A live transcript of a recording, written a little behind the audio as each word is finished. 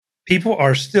People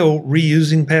are still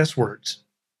reusing passwords.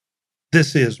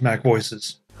 This is Mac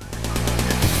Voices.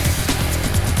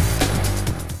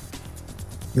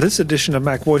 This edition of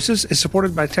Mac Voices is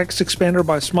supported by TextExpander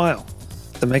by Smile,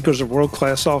 the makers of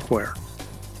world-class software.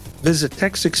 Visit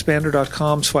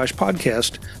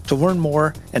textexpander.com/podcast to learn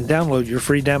more and download your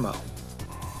free demo.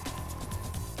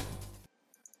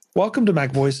 Welcome to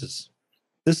Mac Voices.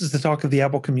 This is the talk of the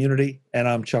Apple community, and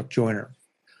I'm Chuck Joyner.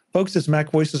 Folks, it's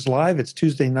Mac Voices Live. It's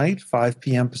Tuesday night, 5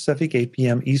 p.m. Pacific, 8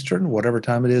 p.m. Eastern, whatever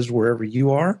time it is, wherever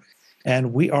you are.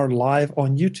 And we are live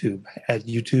on YouTube at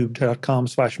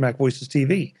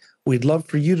youtube.com/MacVoicesTV. We'd love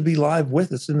for you to be live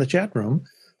with us in the chat room.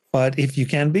 But if you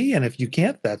can be, and if you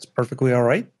can't, that's perfectly all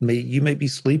right. You may be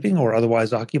sleeping or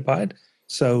otherwise occupied.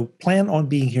 So plan on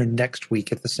being here next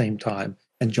week at the same time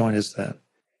and join us then.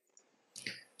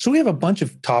 So we have a bunch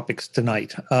of topics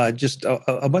tonight, just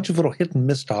a bunch of little hit and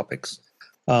miss topics.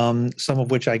 Some of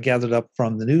which I gathered up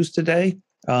from the news today,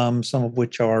 some of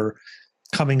which are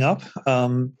coming up.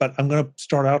 But I'm going to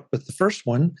start out with the first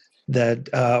one that,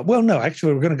 we're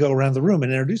going to go around the room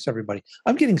and introduce everybody.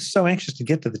 I'm getting so anxious to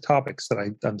get to the topics that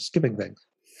I'm skipping things.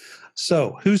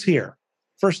 So who's here?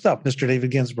 First up, Mr.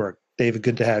 David Ginsburg. David,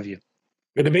 good to have you.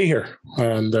 Good to be here.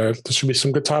 And there should be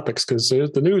some good topics because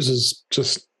the news is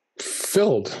just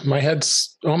filled. My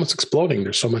head's almost exploding.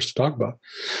 There's so much to talk about.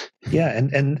 Yeah,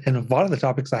 and a lot of the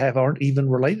topics I have aren't even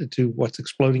related to what's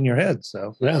exploding your head.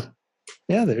 So yeah,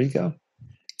 there you go.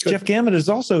 Good. Jeff Gamet is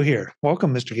also here.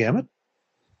 Welcome, Mr. Gamet.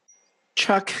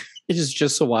 Chuck, it is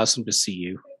just so awesome to see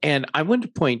you. And I want to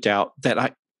point out that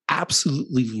I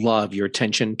absolutely love your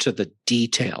attention to the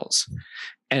details.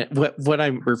 And what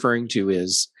I'm referring to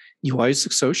is you always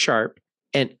look so sharp,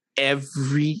 and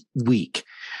every week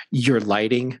your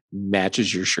lighting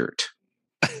matches your shirt.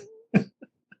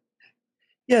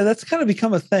 Yeah, that's kind of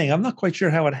become a thing. I'm not quite sure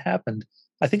how it happened.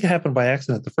 I think it happened by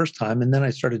accident the first time, and then I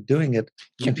started doing it,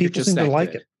 and people seem to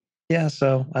like it. Yeah,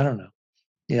 so I don't know.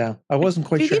 Yeah, I wasn't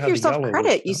quite sure how the yellow was. You give yourself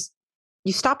credit.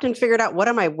 You stopped and figured out, what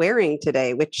am I wearing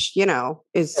today, which,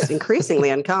 is increasingly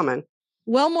uncommon.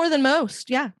 Well, more than most,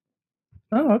 yeah.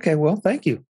 Oh, okay. Well, thank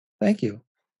you. Thank you.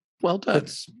 Well done.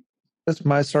 That's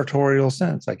my sartorial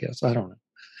sense, I guess. I don't know.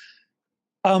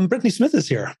 Brittany Smith is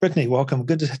here. Brittany, welcome.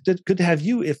 Good to have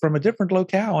you from a different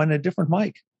locale and a different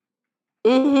mic.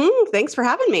 Mm-hmm. Thanks for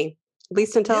having me. At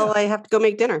least until I have to go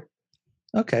make dinner.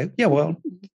 Okay. Yeah, well,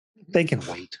 they can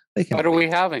wait. What are we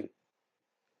having?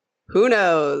 Who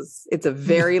knows? It's a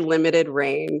very limited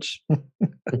range.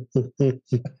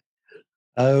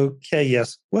 Okay,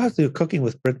 yes. We'll have to do cooking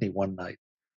with Brittany one night.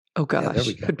 Oh, gosh. There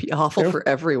we go. It'd be awful for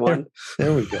everyone.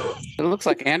 There we go. It looks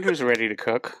like Andrew's ready to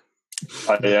cook.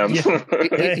 I am.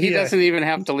 He doesn't even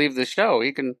have to leave the show.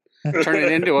 He can turn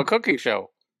it into a cooking show.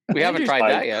 We haven't tried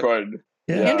that yet.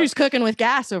 Yeah. Andrew's cooking with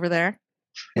gas over there.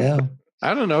 Yeah.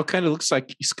 I don't know. It kind of looks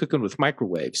like he's cooking with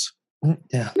microwaves.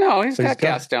 Yeah. No, he's got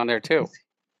gas down there too.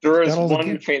 There is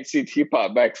one fancy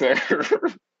teapot back there.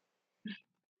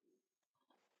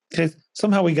 Okay.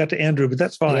 Somehow we got to Andrew, but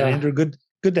that's fine. Yeah. Andrew, good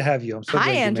to have you. I'm so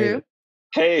Hi, Andrew.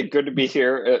 Hey, good to be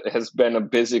here. It has been a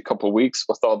busy couple of weeks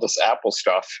with all this Apple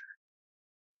stuff.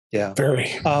 Yeah, very.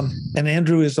 And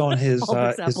Andrew is on his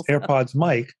AirPods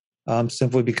mic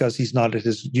simply because he's not at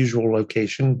his usual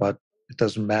location, but it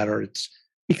doesn't matter. It's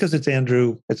because it's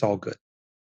Andrew. It's all good.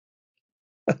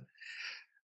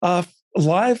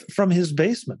 Live from his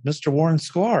basement, Mr. Warren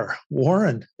Sklar.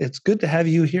 Warren, it's good to have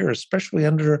you here, especially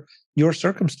under your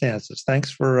circumstances.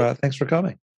 Thanks for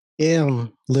coming. Yeah,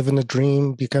 I'm living a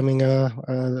dream, becoming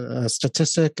a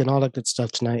statistic and all that good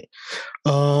stuff tonight.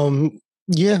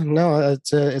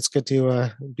 It's good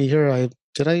to be here.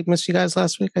 Did I miss you guys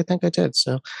last week? I think I did.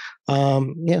 So,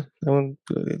 it's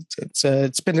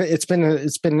been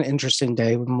an interesting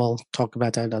day. We'll talk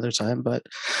about that another time. But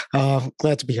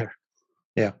glad to be here.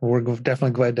 Yeah, we're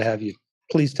definitely glad to have you.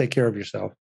 Please take care of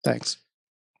yourself. Thanks.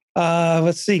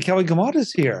 Let's see. Kelly Gamad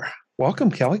is here. Welcome,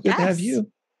 Kelly. Good to have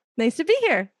you. Nice to be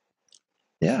here.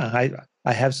 Yeah,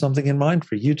 I have something in mind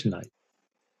for you tonight.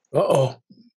 Uh-oh.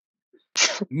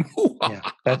 Yeah,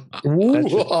 that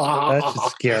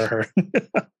should scare her.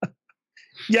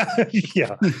 Yeah.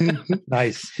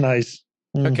 Nice.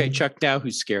 Mm-hmm. Okay, Chuck, now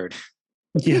who's scared?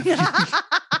 Yeah.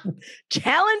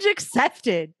 Challenge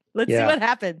accepted. Let's see what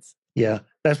happens. Yeah,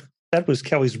 that was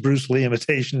Kelly's Bruce Lee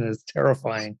imitation, and it's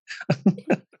terrifying.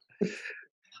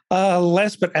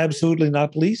 Last but absolutely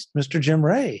not least, Mr. Jim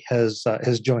Ray has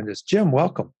joined us. Jim,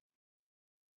 welcome.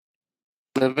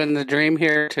 Living the dream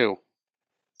here too.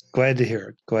 Glad to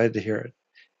hear it.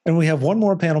 And we have one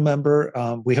more panel member.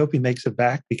 We hope he makes it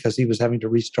back because he was having to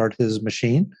restart his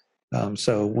machine.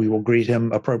 So we will greet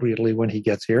him appropriately when he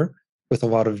gets here with a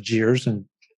lot of jeers and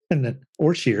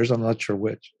or Shears. I'm not sure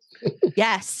which.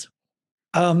 Yes.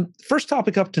 First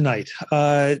topic up tonight.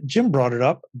 Jim brought it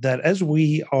up that as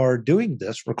we are doing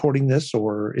this, recording this,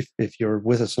 or if you're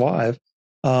with us live,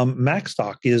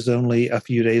 MacStock is only a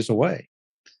few days away.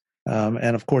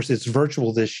 And of course, it's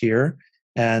virtual this year.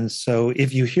 And so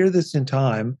if you hear this in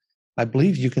time, I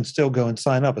believe you can still go and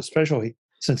sign up, especially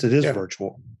since it is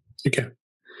virtual. You can.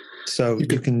 So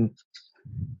you can.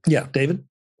 Yeah, David?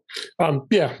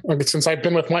 Since I've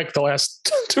been with Mike the last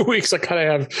 2 weeks, I kind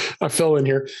of have a fill in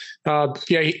here.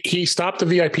 He stopped the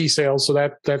VIP sales, so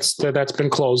that's been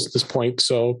closed at this point.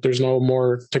 So there's no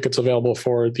more tickets available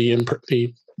for the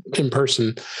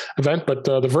in-person event, but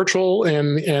the virtual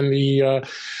and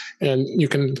you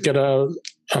can get a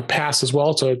pass as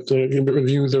well to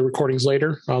review the recordings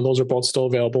later. Those are both still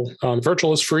available.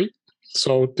 Virtual is free.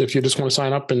 So if you just want to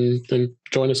sign up and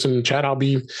join us in the chat, I'll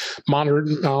be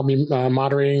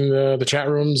moderating the chat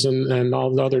rooms and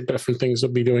all the other different things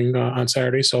we'll be doing on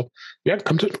Saturday. So yeah,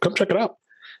 come check it out.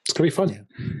 It's gonna be fun. Yeah.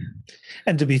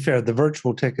 And to be fair, the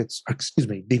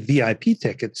the VIP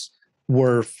tickets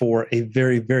were for a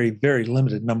very, very, very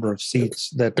limited number of seats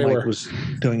that Mike was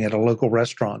doing at a local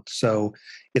restaurant. So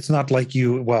it's not like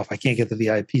if I can't get the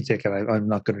VIP ticket, I'm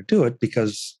not going to do it,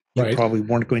 because you probably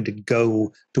weren't going to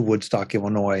go to Woodstock,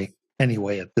 Illinois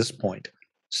anyway at this point.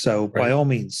 So by all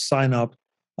means, sign up.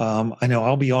 I know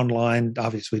I'll be online.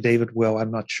 Obviously, David will.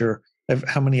 I'm not sure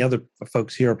how many other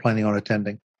folks here are planning on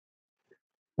attending.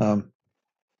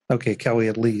 Okay, Kelly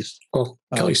at least. Well,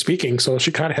 Kelly's speaking, so she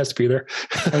kind of has to be there.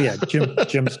 Oh yeah,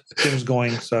 Jim's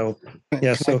going. So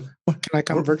yeah. Can I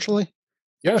come virtually?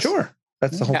 Yeah, sure.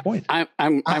 That's the whole point.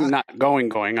 I'm not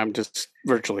going. I'm just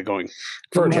virtually going.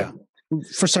 Virtual.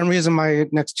 For some reason, my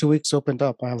next 2 weeks opened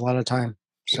up. I have a lot of time.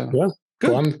 So yeah,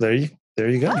 good. There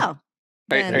you go. Oh.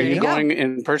 Are you going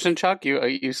in person, Chuck?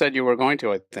 You said you were going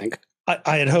to, I think.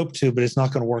 I had hoped to, but it's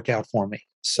not going to work out for me.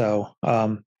 So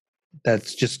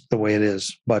that's just the way it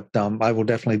is. But I will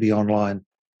definitely be online.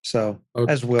 So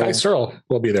as well. Guy Searle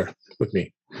will be there with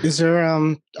me. Is there?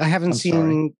 I haven't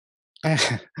seen. I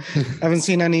haven't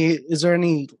seen any. Is there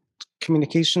any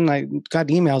communication? I got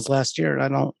emails last year. I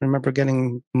don't remember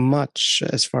getting much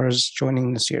as far as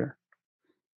joining this year.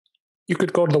 You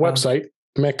could go to the website,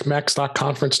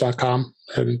 macstockconference.com,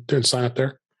 and sign up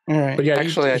there. All right. But yeah,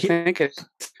 actually, I think it's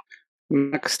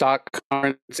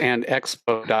macstockconference and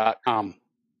expo.com.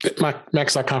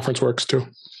 Mac.conference works too.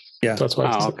 Yeah. That's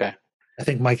why. Okay. I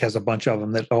think Mike has a bunch of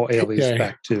them that all alias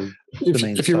back to the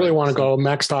main If you really site. want to go,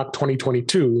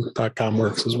 macstock2022.com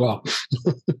works as well.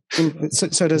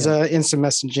 So does instant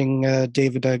messaging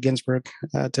David Ginsburg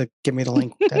to give me the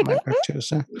link. That might work too.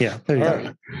 So yeah, there you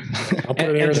go. I'll put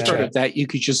it there in the part chat. of that, you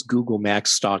could just Google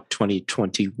MacStock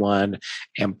 2021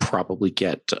 and probably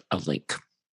get a link.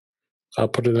 I'll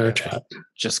put it in our chat.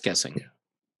 Just guessing.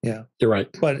 Yeah, you're right.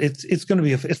 But it's going to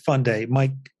be a fun day.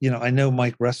 Mike, I know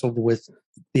Mike wrestled with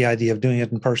the idea of doing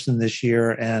it in person this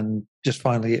year, and just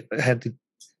finally had the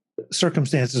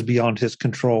circumstances beyond his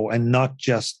control, and not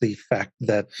just the fact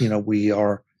that we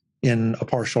are in a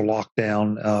partial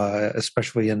lockdown,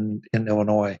 especially in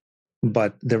Illinois,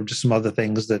 but there were just some other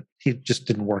things that he just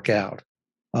didn't work out.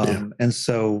 And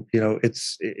so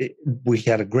we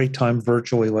had a great time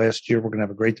virtually last year. We're going to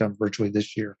have a great time virtually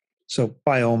this year. So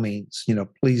by all means,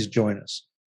 please join us.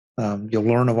 You'll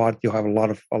learn a lot. You'll have a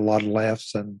lot of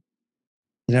laughs, and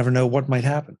you never know what might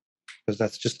happen, because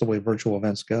that's just the way virtual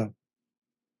events go.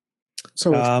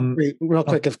 So real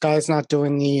quick, if Guy's not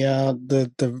doing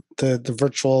the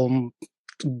virtual,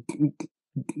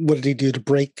 what did he do? The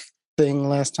break thing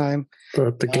last time?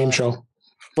 The game show.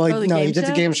 Well, no, he did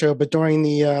the game show, but during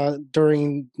he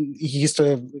used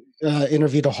to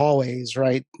interview the hallways,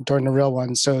 right? During the real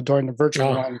one. So during the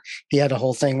virtual one, he had a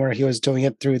whole thing where he was doing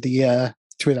it through the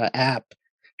app.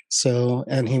 So,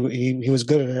 and he was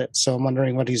good at it. So I'm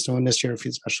wondering what he's doing this year, if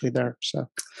he's actually there. So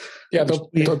yeah, there'll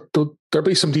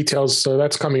be some details. So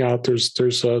that's coming out. There's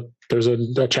a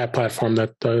chat platform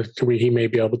that he may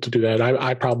be able to do that.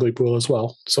 I probably will as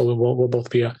well. So we'll both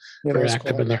be very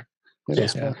active in there.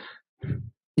 Yeah.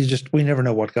 We never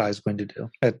know what Guy's going to do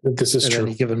at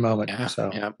any given moment. Yeah, so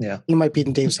yeah. He might be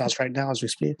in Dave's house right now as we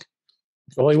speak.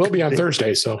 Well, he will be on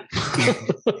Thursday, so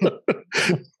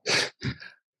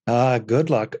good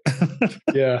luck.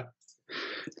 Yeah.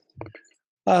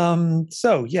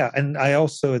 So yeah, and I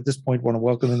also at this point want to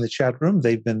welcome in the chat room.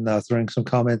 They've been throwing some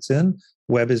comments in.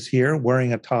 Webb is here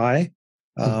wearing a tie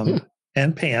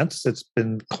and pants. It's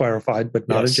been clarified, but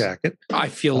not a jacket. I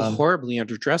feel horribly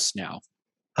underdressed now.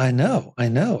 I know. I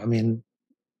mean,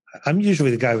 I'm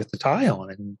usually the guy with the tie on,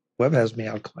 and Webb has me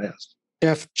outclassed.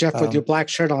 Jeff, with your black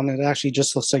shirt on, it actually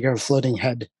just looks like you're a floating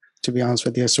head. to be honest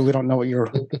with you. So we don't know what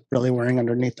you're really wearing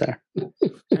underneath there. I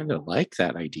kind of like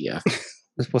that idea.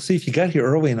 Well, see, if you got here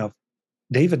early enough,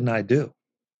 David and I do.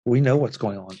 We know what's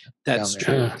going on. That's down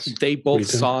true. there. Yes. They both We do.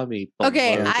 saw me.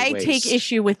 Okay, below the I waist. take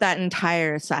issue with that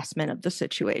entire assessment of the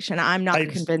situation. I'm not I-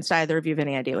 convinced either of you have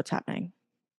any idea what's happening.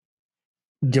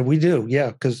 Yeah, we do. Yeah,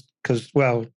 because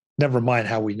well, never mind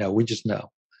how we know. We just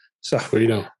know. So We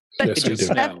know. But Yes, we Just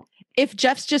do. know. if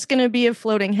Jeff's just going to be a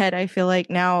floating head, I feel like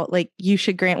now, like, you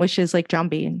should grant wishes like John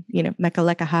B. and, Mecca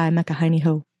Lecca Hi, Mecca Heiny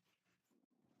Ho.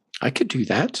 I could do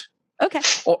that. Okay.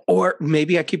 Or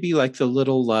maybe I could be like the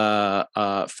little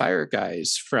fire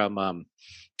guys from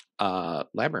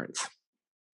Labyrinth.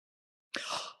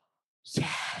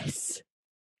 Yes.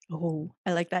 Oh,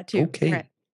 I like that too. Okay. Right.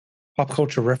 pop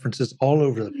culture references all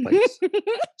over the place.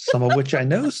 Some of which I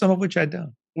know, some of which I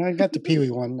don't. I got the Pee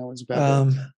Wee one. That was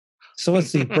better. So let's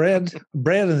see. Brad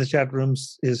in the chat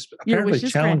rooms is Your apparently wish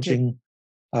is challenging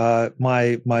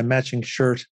my matching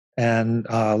shirt and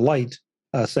light,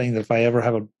 saying that if I ever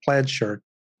have a plaid shirt,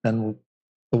 then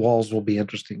the walls will be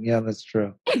interesting. Yeah, that's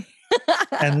true.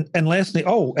 and lastly,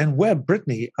 and Webb,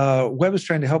 Brittany, Webb is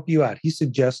trying to help you out. He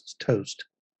suggests toast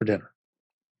for dinner.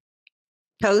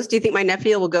 Toast? Do you think my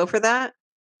nephew will go for that?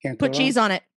 Can't go Put cheese wrong.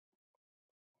 on it.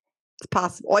 It's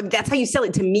possible. I mean, that's how you sell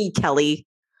it to me, Kelly.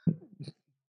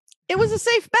 It was a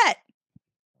safe bet.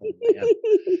 Oh,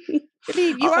 man. I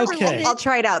mean, you are Okay. related. I'll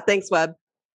try it out. Thanks, Webb.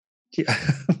 Yeah.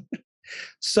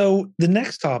 So the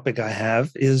next topic I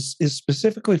have is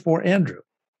specifically for Andrew,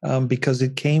 because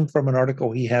it came from an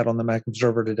article he had on the Mac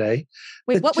Observer today.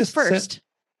 Wait, It what was just said- first?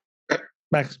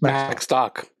 Mac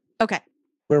Stock. Okay.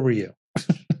 where were you?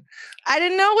 I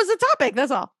didn't know it was a topic.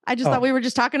 That's all. I just Oh. thought we were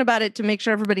just talking about it to make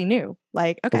sure everybody knew.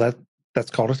 Like, okay. Well, that's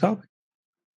called a topic.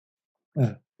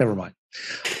 Never mind.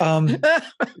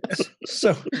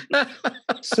 So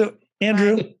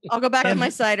Andrew, I'll go back to and- my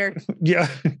cider. yeah,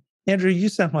 Andrew, you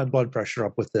sent my blood pressure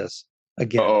up with this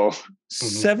again. Oh,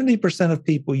 70% of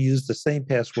people use the same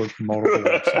password for multiple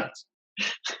websites.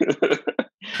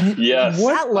 I mean, Yes.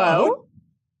 That low?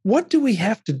 What do we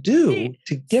have to do See-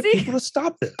 to get see- people to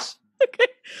stop this? Okay.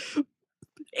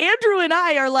 Andrew and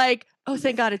I are like, oh,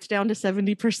 thank God it's down to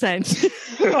 70%.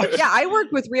 Yeah, I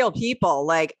work with real people.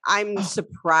 Like, I'm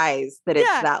surprised that it's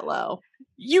Yeah. that low.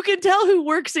 You can tell who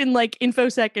works in like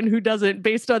InfoSec and who doesn't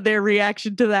based on their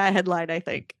reaction to that headline, I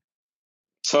think.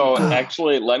 So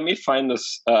actually, let me find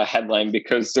this headline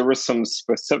because there were some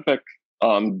specific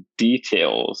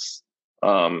details.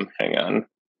 Hang on, if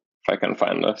I can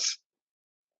find this.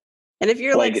 And if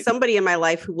you're like Like- somebody in my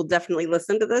life who will definitely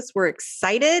listen to this, we're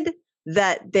excited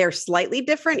that they're slightly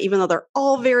different, even though they're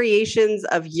all variations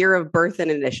of year of birth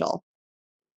and initial.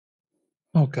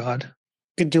 Oh God.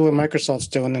 Could do what Microsoft's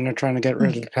doing, and they're trying to get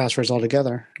rid of the passwords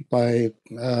altogether by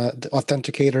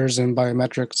authenticators and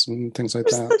biometrics and things like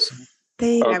that. So.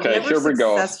 Thing. I've Okay, never here we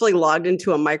go. successfully logged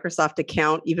into a Microsoft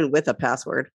account, even with a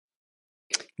password.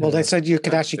 Well, they said you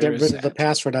could actually get There's rid of the that.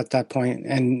 password at that point,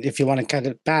 and if you want to get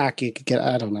it back, you could get,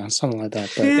 I don't know, something like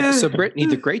that. But Yeah, so Brittany,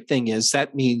 the great thing is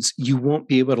that means you won't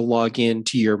be able to log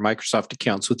into your Microsoft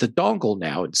accounts with a dongle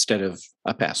now instead of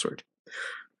a password.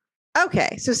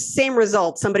 Okay, so same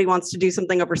result. Somebody wants to do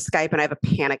something over Skype, and I have a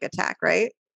panic attack,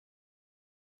 right?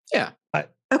 Yeah.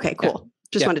 Okay, cool.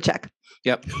 Just Yeah. wanted to check.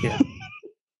 Yep.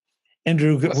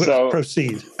 Andrew, So-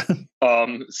 proceed.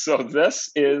 So this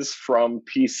is from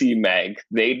PC Mag.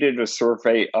 They did a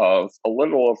survey of a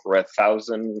little over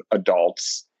 1,000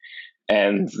 adults,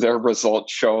 and their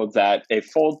results show that a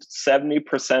full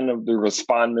 70% of the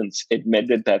respondents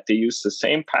admitted that they use the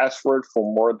same password for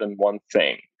more than one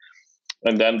thing.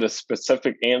 And then the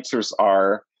specific answers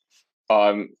are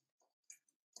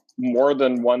more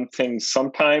than one thing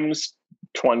sometimes,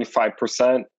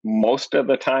 25%, most of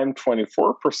the time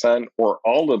 24%, or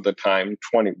all of the time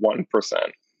 21%.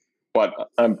 But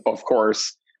of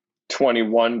course,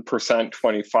 21%,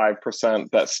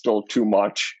 25%, that's still too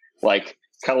much. Like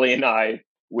Kelly and I,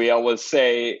 we always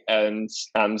say, and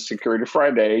on Security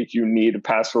Friday, you need a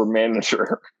password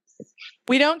manager.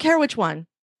 We don't care which one.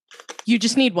 You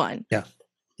just need one. Yeah.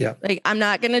 Yeah. Like, I'm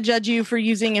not going to judge you for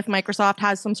using if Microsoft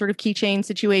has some sort of keychain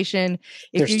situation.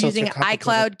 If They're you're still using too complicated.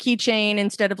 iCloud keychain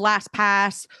instead of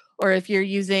LastPass, or if you're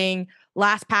using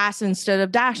LastPass instead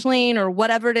of Dashlane, or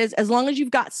whatever it is, as long as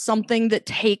you've got something that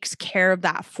takes care of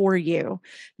that for you,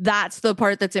 that's the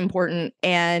part that's important.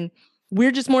 And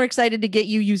we're just more excited to get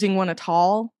you using one at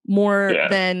all, more Yeah.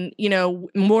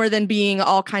 than being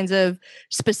all kinds of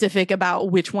specific about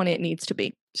which one it needs to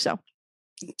be. So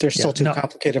they're still Yeah, too no.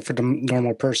 complicated for the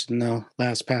normal person, though.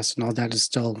 LastPass and all that is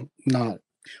still not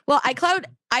Well, iCloud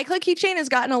Keychain has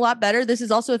gotten a lot better. This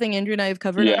is also a thing Andrew and I have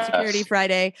covered on Security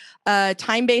Friday.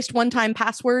 Time-based one-time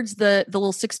passwords, the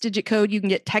little 6-digit code you can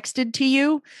get texted to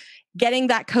you. Getting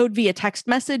that code via text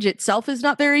message itself is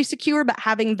not very secure, but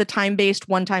having the time-based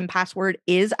one-time password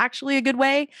is actually a good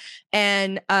way.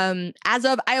 And as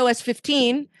of iOS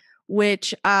 15,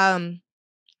 which I'm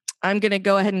going to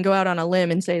go ahead and go out on a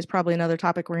limb and say is probably another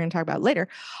topic we're going to talk about later.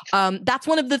 That's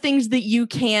one of the things that you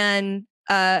can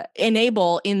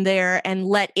enable in there and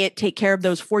let it take care of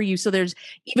those for you. So there's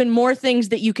even more things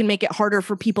that you can make it harder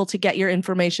for people to get your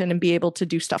information and be able to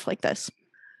do stuff like this.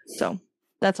 So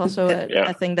that's also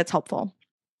a thing that's helpful.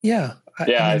 Yeah.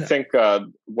 I think I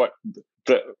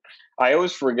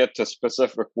always forget the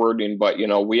specific wording, but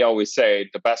we always say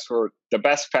the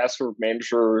best password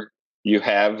manager you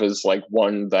have is like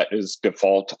one that is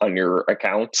default on your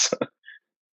accounts.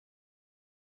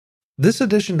 This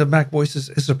edition of Mac Voices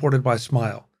is supported by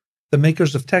Smile, the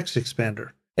makers of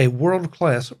TextExpander, a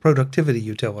world-class productivity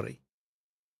utility.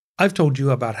 I've told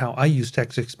you about how I use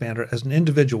TextExpander as an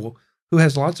individual who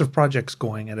has lots of projects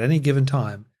going at any given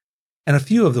time, and a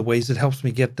few of the ways it helps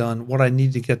me get done what I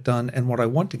need to get done and what I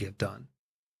want to get done.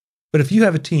 But if you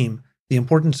have a team, the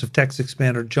importance of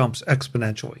TextExpander jumps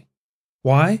exponentially.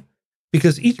 Why?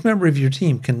 Because each member of your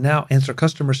team can now answer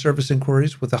customer service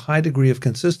inquiries with a high degree of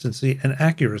consistency and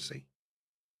accuracy.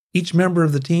 Each member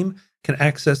of the team can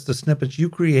access the snippets you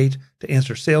create to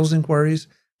answer sales inquiries,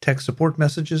 tech support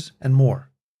messages, and more.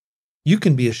 You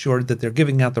can be assured that they're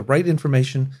giving out the right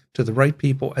information to the right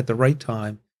people at the right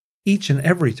time, each and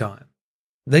every time.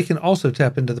 They can also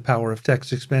tap into the power of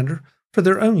TextExpander for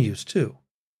their own use too,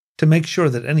 to make sure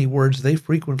that any words they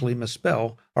frequently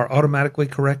misspell are automatically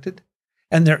corrected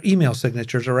and their email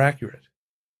signatures are accurate.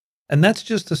 And that's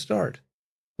just the start.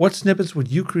 What snippets would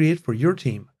you create for your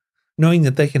team, knowing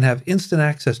that they can have instant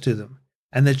access to them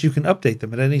and that you can update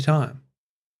them at any time?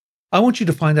 I want you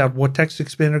to find out what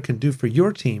TextExpander can do for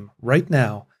your team right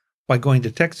now by going to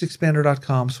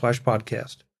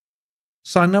textexpander.com/podcast.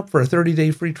 Sign up for a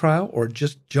 30-day free trial or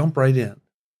just jump right in.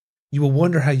 You will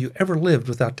wonder how you ever lived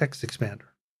without TextExpander.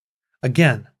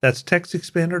 Again, that's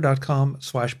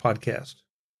textexpander.com/podcast.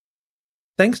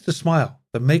 Thanks to Smile,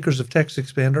 the makers of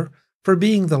TextExpander, for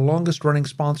being the longest-running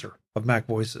sponsor of Mac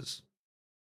Voices.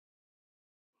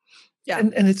 Yeah,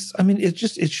 and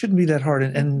it shouldn't be that hard.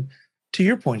 And to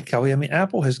your point, Kelly,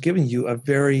 Apple has given you a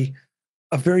very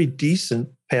decent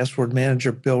password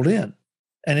manager built in,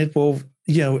 and it will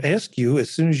ask you as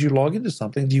soon as you log into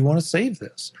something, do you want to save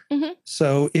this? Mm-hmm.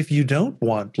 So if you don't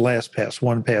want LastPass,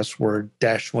 1Password,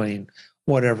 Dashlane,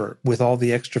 whatever, with all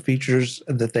the extra features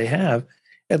that they have,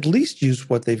 at least use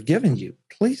what they've given you.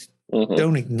 Please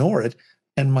don't ignore it.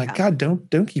 And God,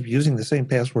 don't keep using the same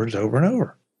passwords over and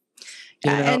over.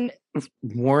 And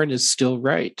Warren is still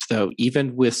right, though.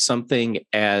 Even with something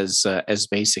as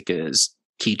basic as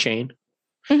Keychain,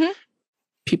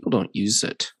 people don't use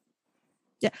it.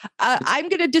 Yeah, I'm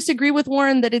going to disagree with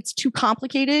Warren that it's too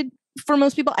complicated for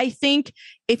most people. I think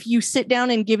if you sit down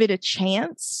and give it a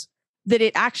chance, that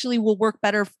it actually will work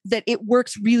better, that it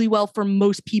works really well for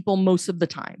most people most of the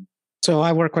time. So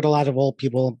I work with a lot of old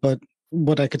people, but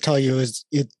what I could tell you is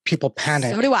people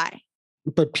panic. So do I.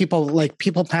 But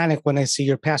people panic when they see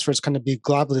your password's going to be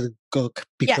gobbledygook,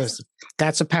 because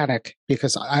that's a panic,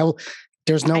 because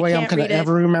there's no way I'm going to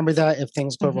ever remember that if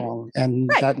things go wrong.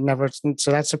 And that never, so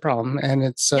that's a problem. And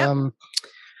it's, I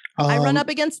run up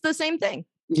against the same thing.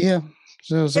 Yeah.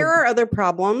 So there are other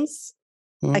problems.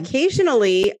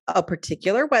 Occasionally, a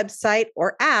particular website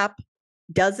or app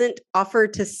doesn't offer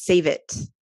to save it.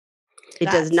 It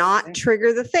does not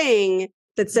trigger the thing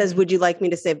that says, would you like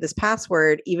me to save this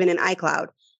password, even in iCloud?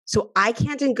 So I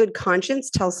can't in good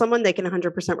conscience tell someone they can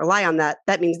 100% rely on that.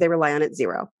 That means they rely on it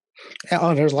 0.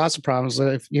 Oh, there's lots of problems.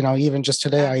 If even just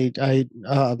today, I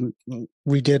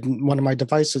redid one of my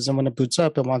devices, and when it boots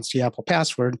up, it wants the Apple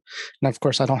password, and of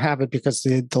course, I don't have it because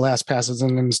the LastPass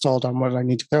isn't installed on where I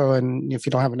need to go. And if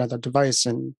you don't have another device,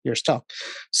 and you're stuck.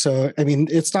 So,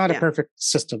 it's not a perfect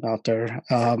system out there,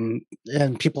 and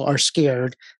people are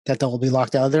scared that they'll be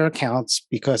locked out of their accounts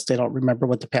because they don't remember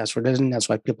what the password is, and that's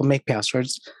why people make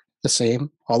passwords the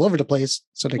same all over the place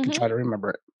so they can try to remember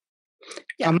it.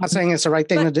 Yeah. I'm not saying it's the right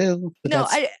thing to do. No,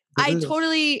 I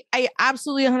absolutely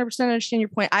 100% understand your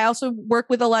point. I also work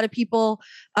with a lot of people,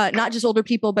 not just older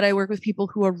people, but I work with people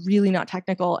who are really not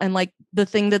technical. And like the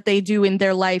thing that they do in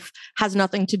their life has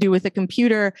nothing to do with a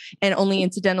computer and only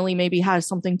incidentally maybe has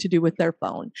something to do with their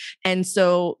phone. And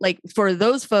so like for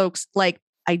those folks, like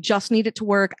I just need it to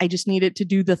work. I just need it to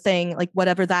do the thing, like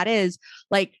whatever that is,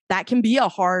 like that can be a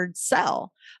hard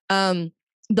sell. The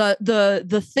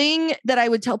thing that I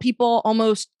would tell people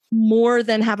almost more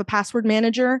than have a password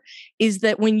manager is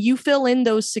that when you fill in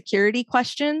those security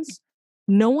questions,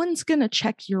 no one's going to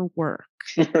check your work.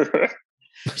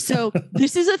 So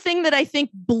this is a thing that I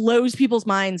think blows people's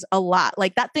minds a lot.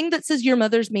 Like that thing that says your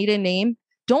mother's maiden name,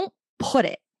 don't put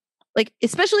it. Like,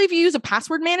 especially if you use a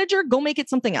password manager, go make it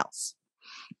something else.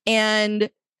 And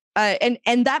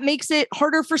that makes it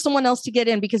harder for someone else to get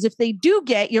in, because if they do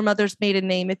get your mother's maiden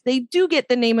name, if they do get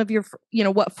the name of your,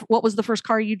 what was the first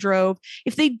car you drove,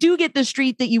 if they do get the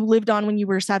street that you lived on when you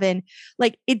were 7,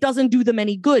 like it doesn't do them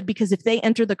any good, because if they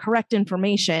enter the correct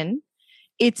information,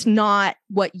 it's not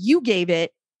what you gave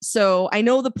it. So I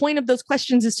know the point of those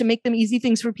questions is to make them easy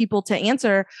things for people to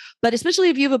answer, but especially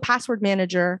if you have a password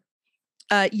manager,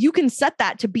 you can set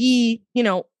that to be,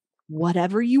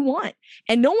 whatever you want.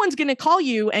 And no one's going to call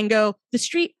you and go, the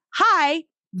street, hi,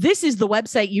 this is the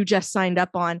website you just signed up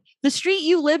on. The street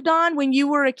you lived on when you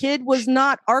were a kid was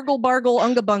not Argle Bargle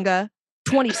Unga Bunga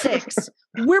 26.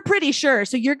 We're pretty sure.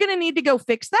 So you're going to need to go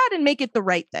fix that and make it the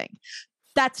right thing.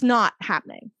 That's not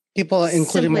happening. People,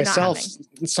 including Simply myself,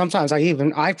 sometimes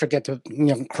I forget the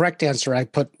correct answer I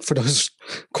put for those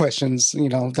questions,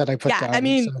 that I put down. I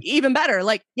mean, even better.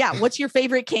 Like, what's your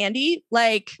favorite candy?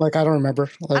 Like I don't remember.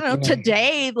 I don't know.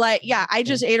 Today, I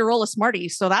just ate a roll of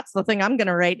Smarties. So that's the thing I'm going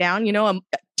to write down.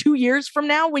 2 years from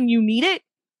now when you need it,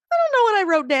 I don't know what I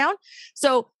wrote down.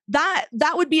 So that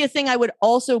would be a thing I would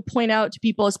also point out to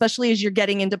people, especially as you're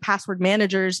getting into password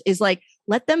managers, is like,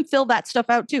 let them fill that stuff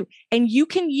out too. And you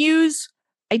can use,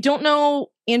 I don't know,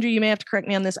 Andrew, you may have to correct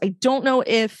me on this. I don't know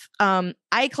if iCloud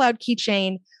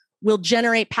Keychain will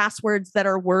generate passwords that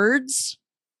are words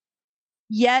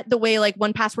yet, the way like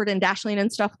 1Password and Dashlane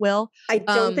and stuff will. I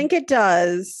don't think it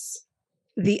does.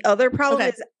 The other problem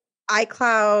is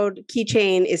iCloud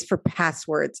Keychain is for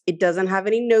passwords. It doesn't have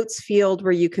any notes field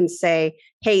where you can say,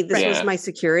 hey, this was my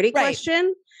security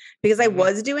question. Because I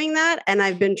was doing that, and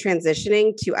I've been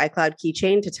transitioning to iCloud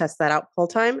Keychain to test that out full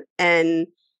time. And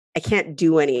I can't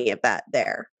do any of that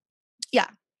there. Yeah.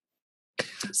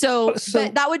 So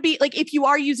that would be like, if you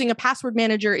are using a password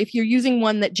manager, if you're using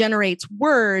one that generates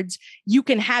words, you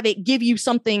can have it give you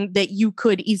something that you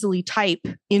could easily type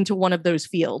into one of those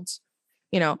fields,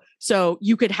 so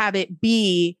you could have it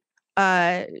be,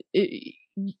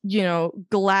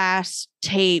 glass,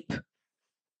 tape,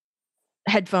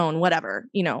 headphone, whatever,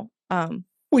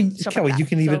 Well, Kelly, you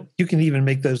can even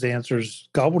make those answers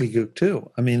gobbledygook too.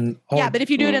 I mean, but if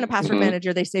you do it in a password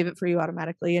manager, they save it for you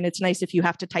automatically, and it's nice if you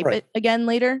have to type it again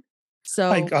later.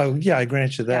 So I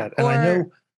grant you that,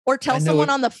 and or tell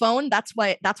someone on the phone. That's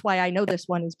why I know this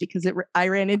one is because I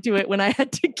ran into it when I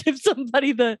had to give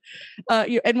somebody the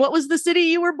and what was the city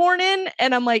you were born in,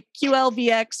 and I'm like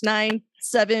QLVX972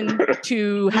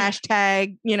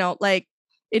 hashtag.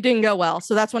 It didn't go well,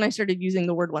 so that's when I started using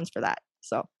the word ones for that.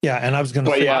 So and I was going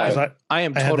to say, I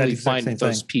am totally fine with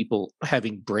those people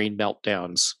having brain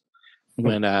meltdowns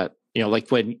when, like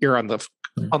when you're on the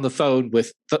phone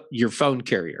with your phone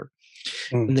carrier,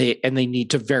 and they need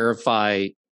to verify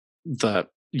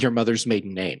your mother's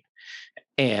maiden name,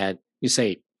 and you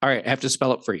say, "All right, I have to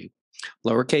spell it for you: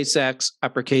 lowercase x,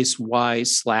 uppercase y /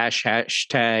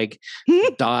 hashtag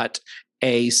dot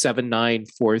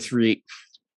A7943,"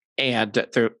 and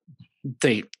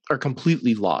they are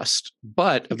completely lost,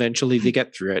 but eventually they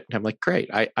get through it. And I'm like, great.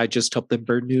 I just help them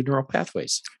burn new neural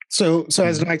pathways. So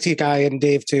as an IT guy, and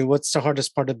Dave too, what's the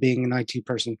hardest part of being an IT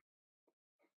person?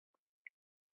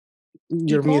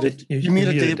 You're muted. You're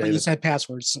muted, Dave, but you said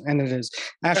passwords, and it is.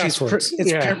 Actually, it's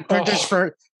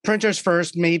printers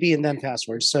first, maybe, and then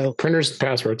passwords. So printers and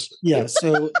passwords. Yeah.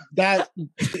 So that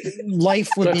life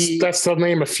would be. That's to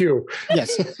name a few.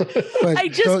 Yes. But I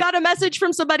just got a message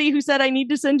from somebody who said, I need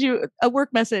to send you a work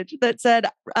message that said,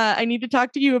 I need to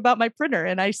talk to you about my printer.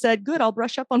 And I said, good, I'll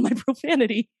brush up on my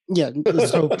profanity. Yeah.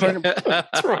 So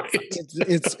that's right.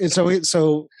 It's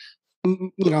so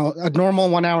a normal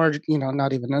 1 hour,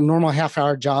 not even a normal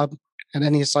half-hour job at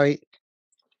any site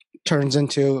turns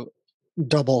into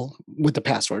double with the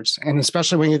passwords. And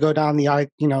especially when you go down the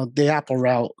Apple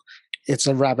route, it's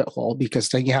a rabbit hole, because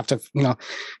then you have to,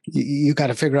 you got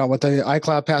to figure out what the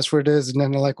iCloud password is. And then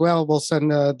they're like, well, we'll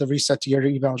send the reset to your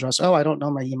email address. Oh, I don't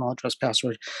know my email address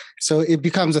password. So it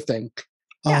becomes a thing.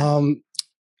 Yeah.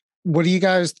 What do you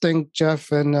guys think,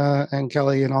 Jeff and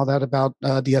Kelly and all that, about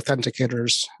the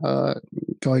authenticators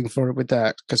going forward with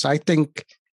that? Because I think,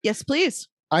 yes, please.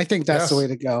 I think that's the way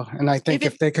to go. And I think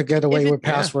if they could get away with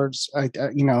passwords, like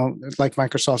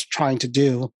Microsoft's trying to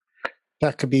do,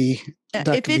 that could be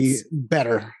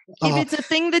better. If it's a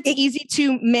thing that's easy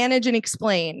to manage and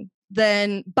explain,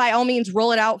 then by all means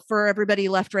roll it out for everybody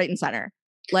left, right, and center.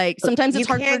 Like sometimes it's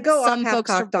hard for some folks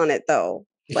on it though.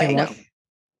 Like, no.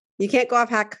 You can't go off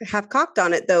half cocked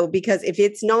on it though, because if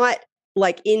it's not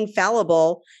like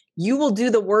infallible, you will do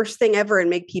the worst thing ever and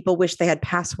make people wish they had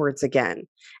passwords again.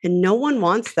 And no one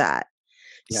wants that.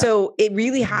 Yeah. So it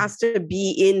really has to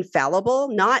be infallible,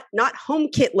 not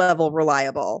HomeKit level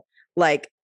reliable, like,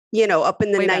 up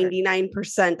in the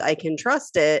 99%, I can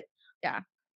trust it. Yeah.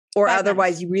 Or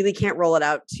otherwise you really can't roll it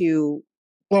out to.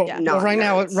 Well, right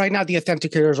now, the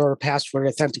authenticators are a password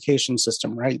authentication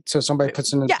system, right? So somebody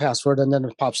puts in the password and then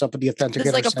it pops up with the authenticator.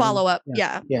 It's like a follow up.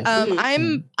 Yeah.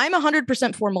 I'm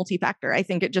 100% for multi-factor. I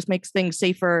think it just makes things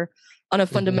safer on a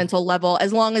fundamental level,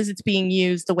 as long as it's being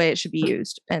used the way it should be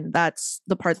used, and that's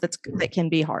the part that can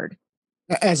be hard.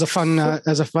 As a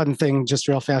fun thing, just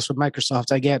real fast with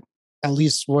Microsoft, I get at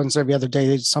least once every other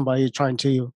day somebody trying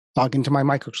to log into my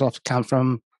Microsoft account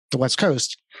from the West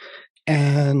Coast,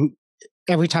 and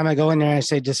every time I go in there and I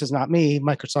say, this is not me,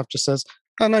 Microsoft just says,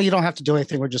 oh, no, you don't have to do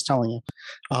anything. We're just telling you,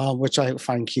 which I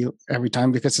find cute every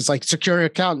time, because it's like secure your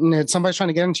account and somebody's trying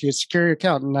to get into you, secure your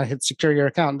account. And I hit secure your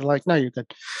account. And they're like, no, you're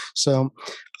good. So,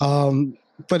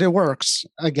 but it works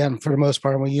again, for the most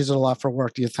part. And we use it a lot for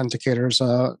work, the authenticators,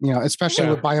 especially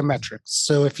with biometrics.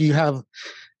 So if you have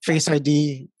Face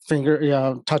ID,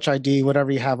 Touch ID, whatever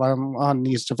you have on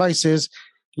these devices,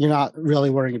 you're not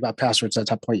really worrying about passwords at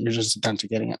that point. You're just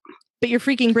authenticating it. But you're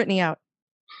freaking Brittany out.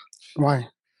 Why?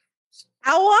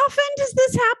 How often does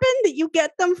this happen that you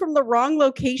get them from the wrong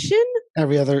location?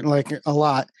 Every other, like a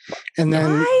lot. And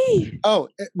then,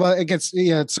 it gets,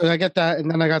 so I get that.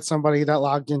 And then I got somebody that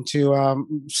logged into,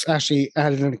 actually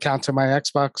added an account to my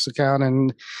Xbox account.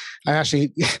 And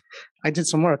I did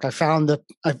some work. I found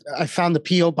the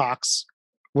PO box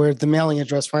where the mailing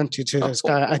address went to this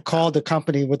guy. I called the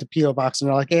company with the PO box, and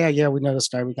they're like, yeah, we know this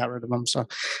guy. We got rid of him.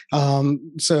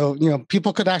 So,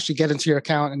 people could actually get into your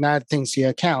account and add things to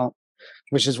your account,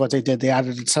 which is what they did. They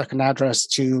added a second address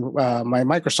to my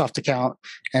Microsoft account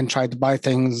and tried to buy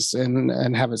things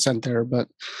and have it sent there. But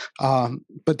the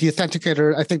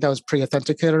authenticator, I think that was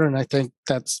pre-authenticator, and I think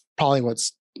that's probably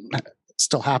what's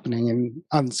still happening and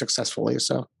unsuccessfully.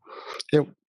 So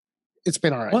it's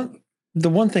been all right. The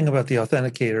one thing about the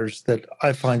authenticators that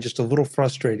I find just a little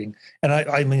frustrating, and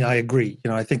I mean, I agree,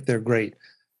 I think they're great.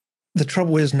 The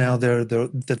trouble is now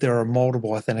that there are multiple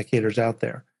authenticators out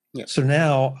there. Yeah. So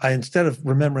now instead of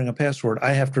remembering a password,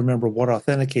 I have to remember what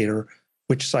authenticator,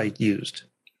 which site used.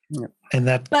 Yeah. And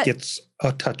that gets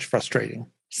a touch frustrating.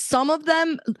 Some of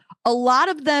them, a lot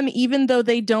of them, even though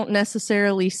they don't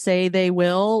necessarily say they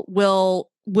will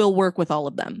work with all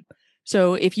of them.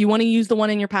 So if you want to use the one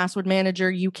in your password manager,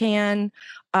 you can.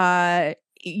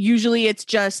 Usually it's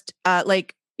just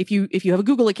like if you have a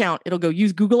Google account, it'll go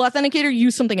use Google Authenticator,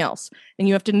 use something else. And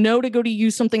you have to know to go to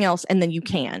use something else, and then you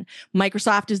can.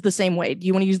 Microsoft is the same way. Do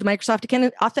you want to use the Microsoft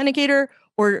Authenticator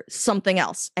or something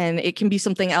else? And it can be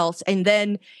something else. And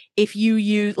then if you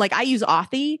use, like I use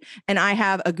Authy, and I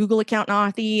have a Google account in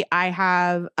Authy. I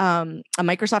have a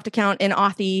Microsoft account in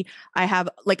Authy. I have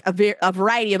like a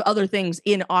variety of other things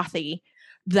in Authy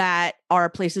that are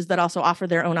places that also offer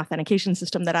their own authentication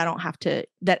system that I don't have to,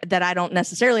 that I don't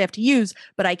necessarily have to use,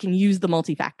 but I can use the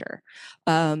multi-factor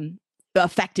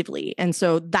effectively. And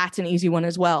so that's an easy one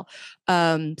as well.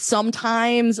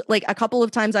 Sometimes, like a couple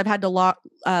of times I've had to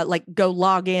go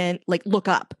log in, like look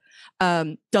up,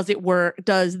 does it work?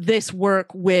 Does this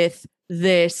work with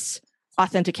this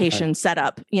authentication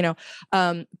setup,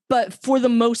 but for the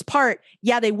most part,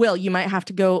 yeah, they will. You might have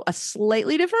to go a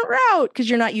slightly different route because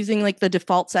you're not using like the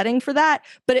default setting for that.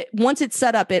 But once it's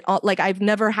set up, I've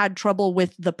never had trouble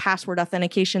with the password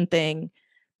authentication thing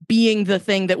being the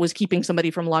thing that was keeping somebody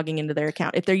from logging into their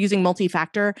account. If they're using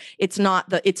multi-factor, it's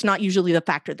not usually the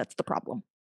factor that's the problem.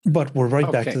 But we're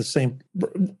right back to the same.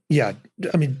 Yeah,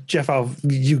 I mean, Jeff,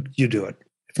 you do it.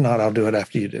 If not, I'll do it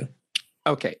after you do.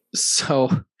 Okay,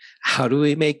 so how do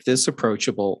we make this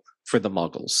approachable for the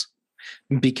muggles?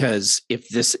 Because if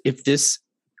this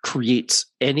creates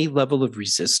any level of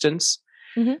resistance,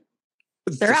 the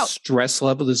out. Stress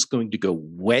level is going to go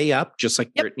way up, just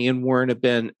like Brittany and Warren have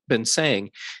been saying,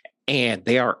 and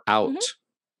they are out.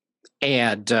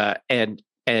 And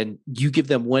you give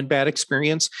them one bad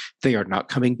experience, they are not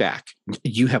coming back.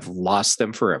 You have lost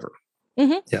them forever.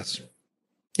 Yes.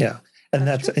 Yeah. And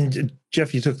and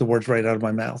Jeff, you took the words right out of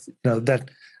my mouth. What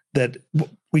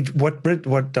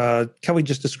Kelly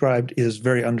just described is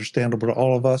very understandable to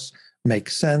all of us,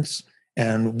 makes sense,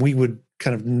 and we would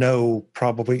kind of know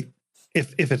probably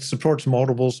if it supports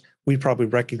multiples, we probably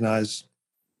recognize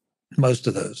most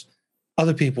of those.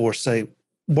 Other people will say,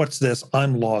 "What's this?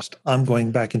 I'm lost. I'm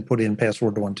going back and put in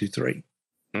password 123,"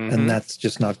 and that's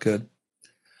just not good.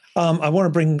 I want to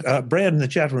bring Brad in the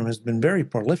chat room has been very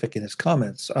prolific in his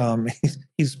comments.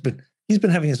 He's been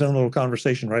having his own little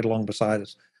conversation right along beside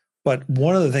us. But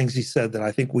one of the things he said that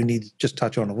I think we need to just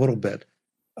touch on a little bit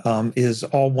is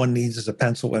all one needs is a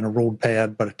pencil and a ruled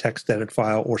pad, but a text edit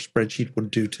file or spreadsheet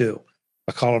would do too.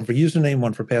 A column for username,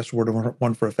 one for password, and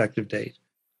one for effective date.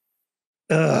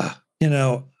 I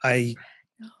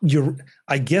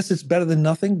guess it's better than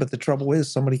nothing, but the trouble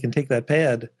is somebody can take that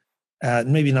pad,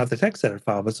 maybe not the text edit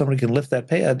file, but somebody can lift that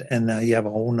pad and now you have a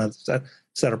whole nother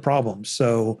set of problems.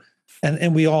 So,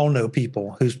 and we all know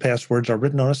people whose passwords are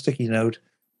written on a sticky note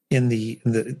in the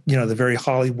very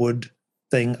Hollywood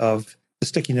thing of the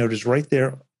sticky note is right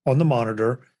there on the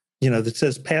monitor, that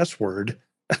says password.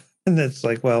 And it's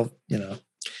like, well,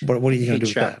 what are you going to do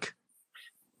with that?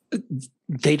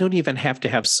 They don't even have to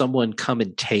have someone come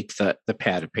and take the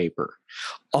pad of paper.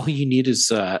 All you need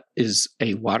is a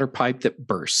water pipe that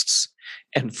bursts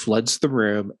and floods the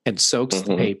room and soaks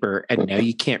the paper, and now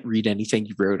you can't read anything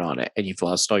you wrote on it, and you've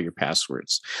lost all your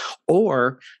passwords.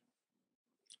 Or,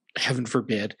 heaven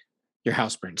forbid, your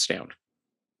house burns down.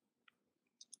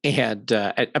 And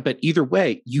but either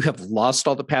way, you have lost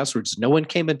all the passwords. No one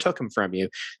came and took them from you;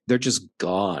 they're just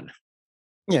gone.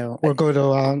 Yeah, or go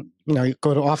to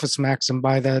go to Office Max and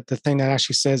buy the thing that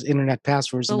actually says internet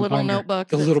passwords. The little notebook.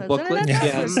 The little booklet.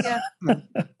 Yes.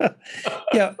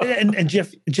 Yeah. And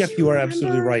Jeff, you are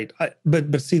absolutely right.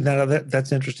 But see,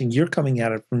 that's interesting. You're coming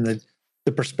at it from the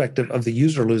perspective of the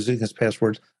user losing his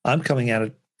passwords. I'm coming at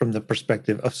it from the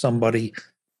perspective of somebody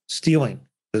stealing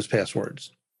those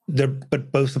passwords.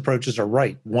 But both approaches are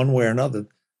right, one way or another.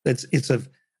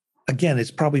 Again,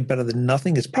 it's probably better than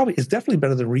nothing. It's definitely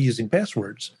better than reusing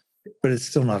passwords, but it's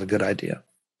still not a good idea.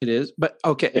 It is, but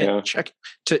okay. Yeah. Check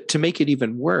to make it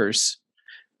even worse.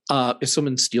 If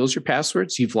someone steals your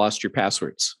passwords, you've lost your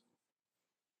passwords.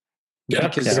 Yeah,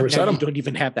 because now you don't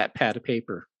even have that pad of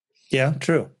paper. Yeah,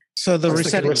 true. So the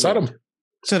reset them.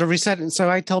 So the reset. So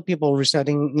I tell people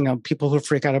resetting. People who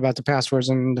freak out about the passwords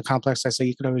and the complex, I say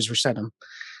you can always reset them.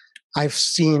 I've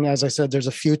seen, as I said, there's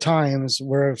a few times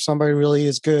where if somebody really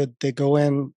is good, they go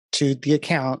in to the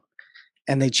account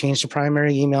and they change the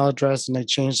primary email address and they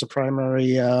change the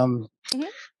primary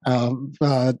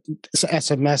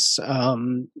SMS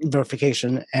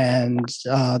verification, and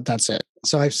that's it.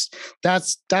 So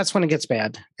that's when it gets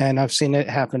bad, and I've seen it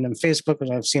happen in Facebook,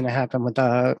 and I've seen it happen with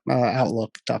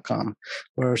Outlook.com,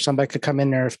 where somebody could come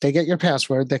in there if they get your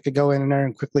password, they could go in there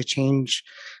and quickly change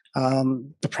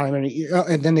the primary,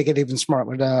 and then they get even smart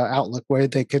with Outlook, where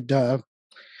they could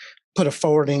put a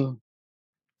forwarding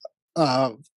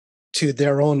to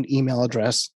their own email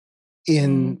address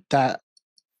in that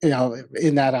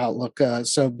in that Outlook.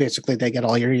 So basically, they get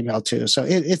all your email too. So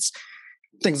it's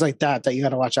things like that you got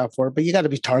to watch out for. But you got to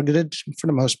be targeted for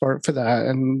the most part for that,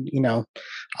 and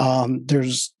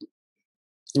there's.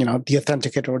 The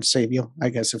authenticator would save you, I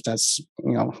guess, if that's,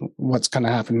 what's going to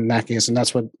happen in that case. And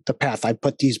that's what the path I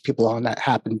put these people on that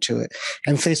happened to it.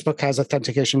 And Facebook has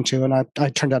authentication too. And I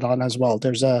turned that on as well.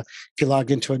 There's if you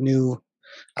log into a new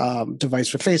device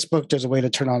for Facebook, there's a way to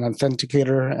turn on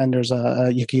Authenticator, and there's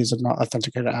you can use an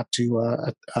Authenticator app to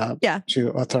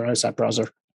authorize that browser.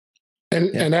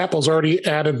 And Apple's already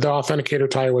added the authenticator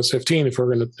to iOS 15. If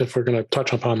we're gonna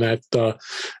touch upon that,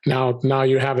 now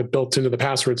you have it built into the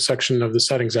password section of the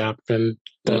settings app, and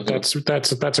that's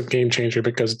a game changer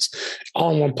because it's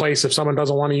all in one place. If someone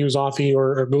doesn't want to use Authy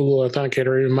or Google Authenticator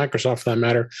or even Microsoft for that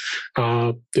matter,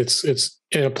 it's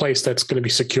in a place that's going to be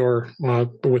secure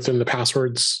within the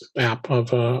passwords app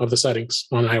of the settings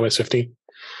on iOS 15.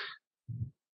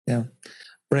 Yeah,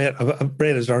 Brad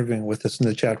is arguing with us in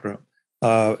the chat room.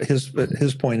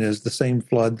 His point is the same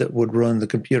flood that would ruin the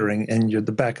computing, and you're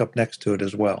the backup next to it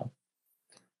as well.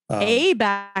 A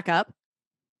backup.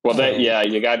 Well,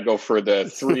 you got to go for the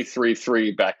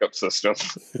 333 backup system.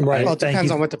 Right. Well, it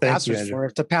depends on what the password's for.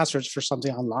 If the password's for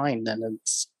something online, then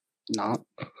it's not.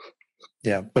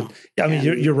 Yeah, but I mean,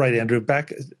 you're right, Andrew.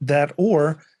 Back that,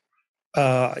 or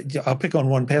I'll pick on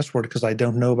 1Password because I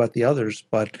don't know about the others,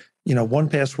 but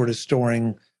 1Password is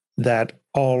storing that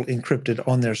all encrypted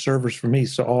on their servers for me.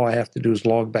 So all I have to do is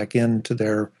log back into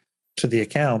the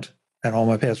account, and all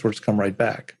my passwords come right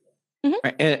back. Mm-hmm.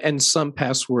 And some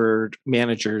password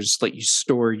managers let you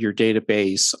store your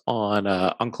database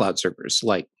on cloud servers,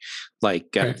 like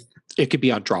it could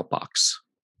be on Dropbox.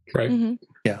 Right. Mm-hmm.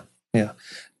 Yeah.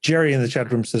 Jerry in the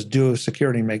chat room says Duo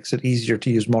Security makes it easier to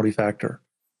use multi-factor.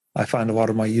 I find a lot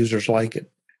of my users like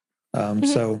it.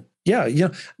 So yeah,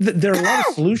 there are a lot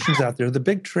of solutions out there. The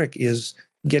big trick is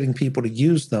getting people to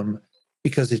use them,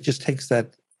 because it just takes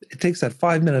that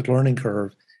 5-minute learning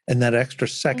curve and that extra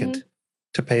second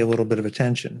to pay a little bit of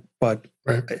attention. But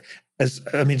Right.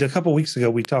 a couple of weeks ago,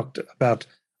 we talked about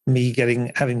me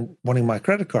wanting my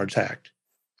credit cards hacked,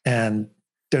 and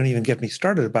don't even get me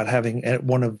started about having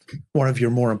one of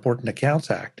your more important accounts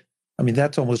hacked. I mean,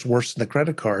 that's almost worse than the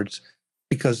credit cards,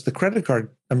 because the credit card,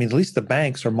 at least the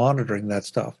banks are monitoring that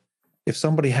stuff. If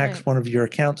somebody hacks one of your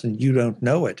accounts and you don't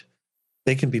know it,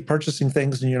 they can be purchasing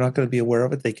things and you're not going to be aware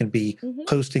of it. They can be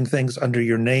posting things under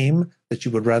your name that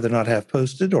you would rather not have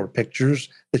posted, or pictures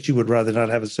that you would rather not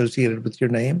have associated with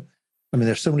your name.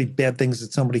 There's so many bad things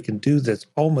that somebody can do that's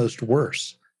almost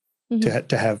worse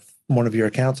to have one of your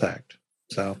accounts hacked.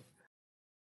 So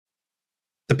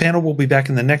the panel will be back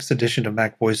in the next edition of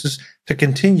Mac Voices to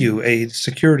continue a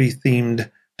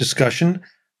security-themed discussion.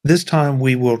 This time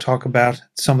we will talk about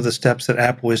some of the steps that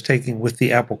Apple is taking with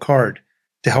the Apple Card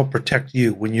to help protect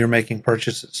you when you're making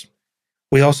purchases.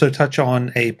 We also touch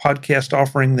on a podcast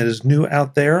offering that is new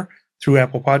out there through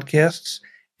Apple Podcasts,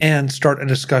 and start a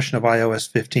discussion of iOS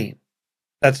 15.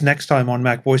 That's next time on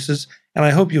Mac Voices, and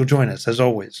I hope you'll join us as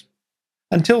always.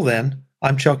 Until then,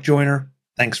 I'm Chuck Joyner.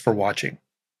 Thanks for watching.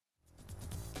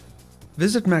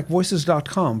 Visit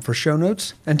MacVoices.com for show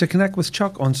notes and to connect with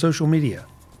Chuck on social media.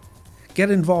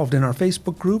 Get involved in our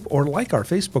Facebook group or like our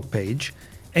Facebook page,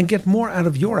 and get more out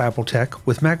of your Apple tech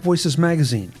with Mac Voices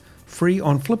Magazine, free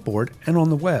on Flipboard and on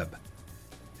the web.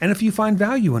 And if you find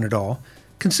value in it all,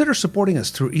 consider supporting us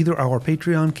through either our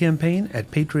Patreon campaign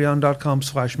at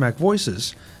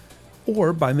patreon.com/MacVoices,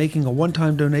 or by making a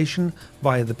one-time donation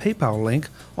via the PayPal link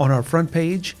on our front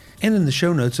page and in the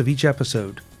show notes of each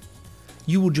episode.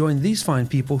 You will join these fine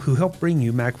people who help bring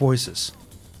you Mac Voices.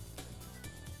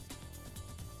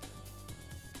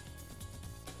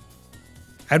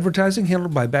 Advertising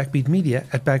handled by Backbeat Media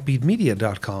at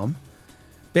backbeatmedia.com.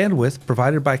 Bandwidth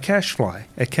provided by CacheFly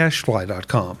at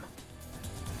cachefly.com.